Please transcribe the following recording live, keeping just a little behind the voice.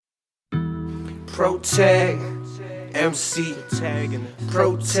Protect MC,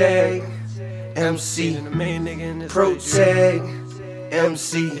 Protect MC, Protect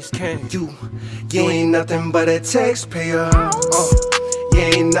MC. You ain't nothing but a taxpayer. You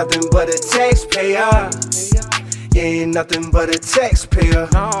ain't nothing but a taxpayer. You ain't nothing but a taxpayer.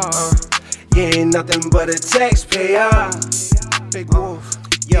 You ain't nothing but a taxpayer. Big Wolf.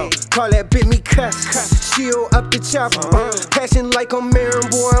 Yo, call that bit me cuss. Shield up the chopper. Passion like I'm Marin,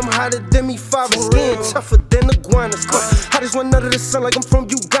 boy. I'm hotter than me father. Skin tougher than iguanas. Hottest one under the sun, like I'm from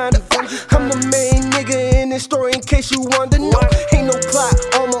Uganda. I'm the main nigga in this story, in case you wonder. No, ain't no plot.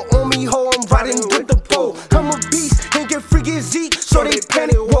 Armor on me, ho. I'm riding with the pole. I'm a beast and get freaky Zeke, so they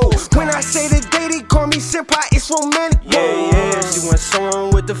panic. Whoa, when I say the day, they call me senpai. It's romantic. Yeah, she wants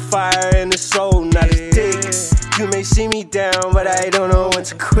someone with the fire and the soul, not a dick. You may see me down, but I don't know when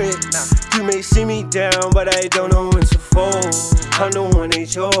to quit. You may see me down, but I don't know when to fold. I'm the one they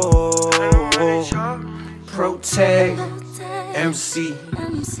chose. Protect MC,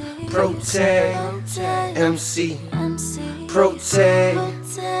 Protect MC, Protect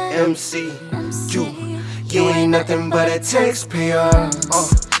MC. You ain't nothing but a taxpayer.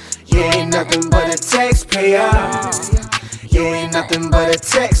 You ain't nothing but a taxpayer. You ain't nothing but a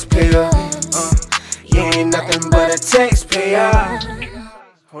taxpayer. You ain't nothing but a taxpayer.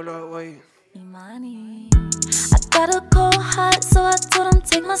 Hold up, wait. Imani. I got a cold heart, so I told him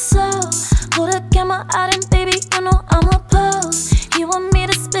take my soul. Pull the camera out and baby, you know I'ma pose. He want me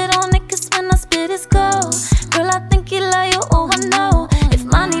to spit on it, cause when I spit it's gold. Girl, I think he love you, oh I know. If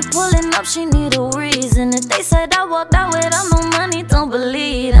money pulling up, she need a reason. If they said I walked out without no money, don't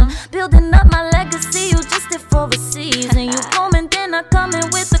believe them. Building up my legacy, you just did for a season. You coming, then I come in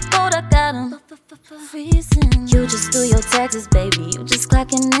with the gold, I got him. You just do your taxes, baby, you just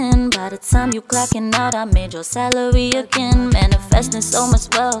clocking in. By the time you clocking out, I made your salary again. Manifesting so much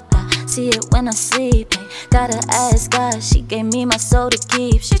wealth, I see it when I sleep. Gotta ask God, she gave me my soul to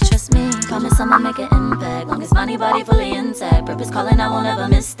keep. She trusts me, promise I'ma make an impact. Long as money, body fully intact. Purpose calling, I won't ever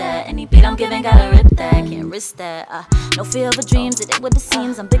miss that. Any beat I'm giving, gotta rip that, can't risk that. No fear of a dreams, it ain't what it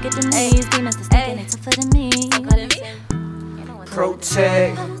seems. I'm bigger than these demons, that's thinking they tougher than me.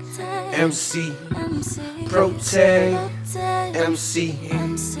 Protect MC, Protect MC,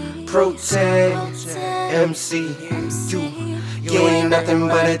 Protect MC. You ain't nothing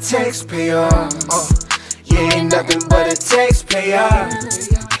but a taxpayer. You ain't nothing but a taxpayer.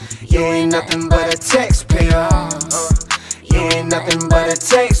 You ain't nothing but a taxpayer. You ain't nothing but a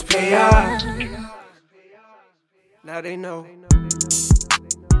taxpayer. Now they know.